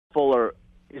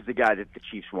is the guy that the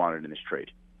Chiefs wanted in this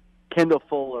trade. Kendall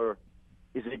Fuller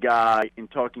is a guy, in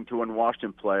talking to one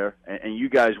Washington player, and you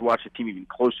guys watch the team even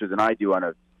closer than I do on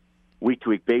a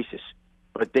week-to-week basis,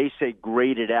 but they say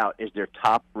graded out as their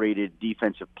top-rated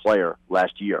defensive player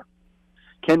last year.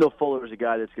 Kendall Fuller is a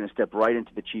guy that's going to step right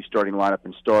into the Chiefs starting lineup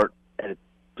and start at a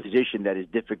position that is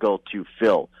difficult to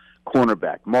fill.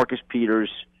 Cornerback, Marcus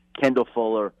Peters, Kendall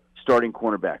Fuller, starting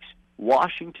cornerbacks.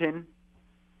 Washington,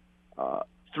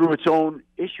 through its own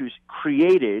issues,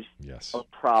 created a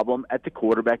problem at the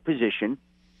quarterback position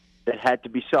that had to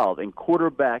be solved. And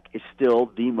quarterback is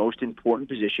still the most important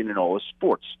position in all of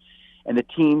sports. And the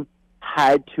team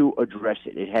had to address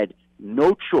it. It had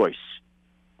no choice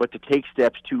but to take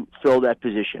steps to fill that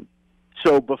position.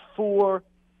 So before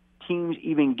teams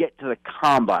even get to the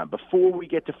combine, before we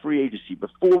get to free agency,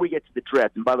 before we get to the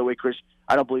draft, and by the way, Chris,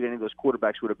 I don't believe any of those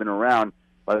quarterbacks would have been around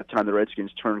by the time the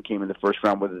Redskins' turn came in the first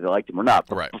round, whether they liked him or not.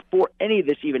 But before any of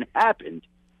this even happened,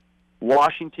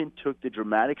 Washington took the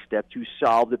dramatic step to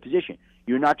solve the position.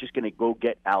 You're not just going to go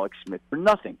get Alex Smith for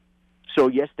nothing. So,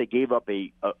 yes, they gave up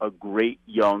a great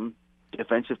young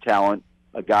defensive talent,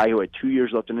 a guy who had 2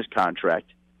 years left in his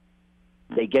contract.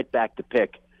 They get back the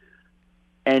pick.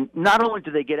 And not only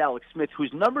did they get Alex Smith,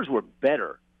 whose numbers were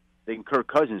better than Kirk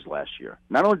Cousins last year,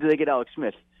 not only did they get Alex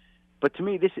Smith, but to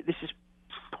me, this is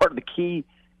part of the key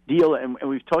deal, and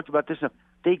we've talked about this enough.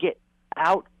 They get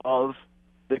out of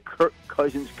the Kirk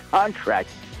Cousins contract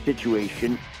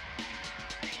situation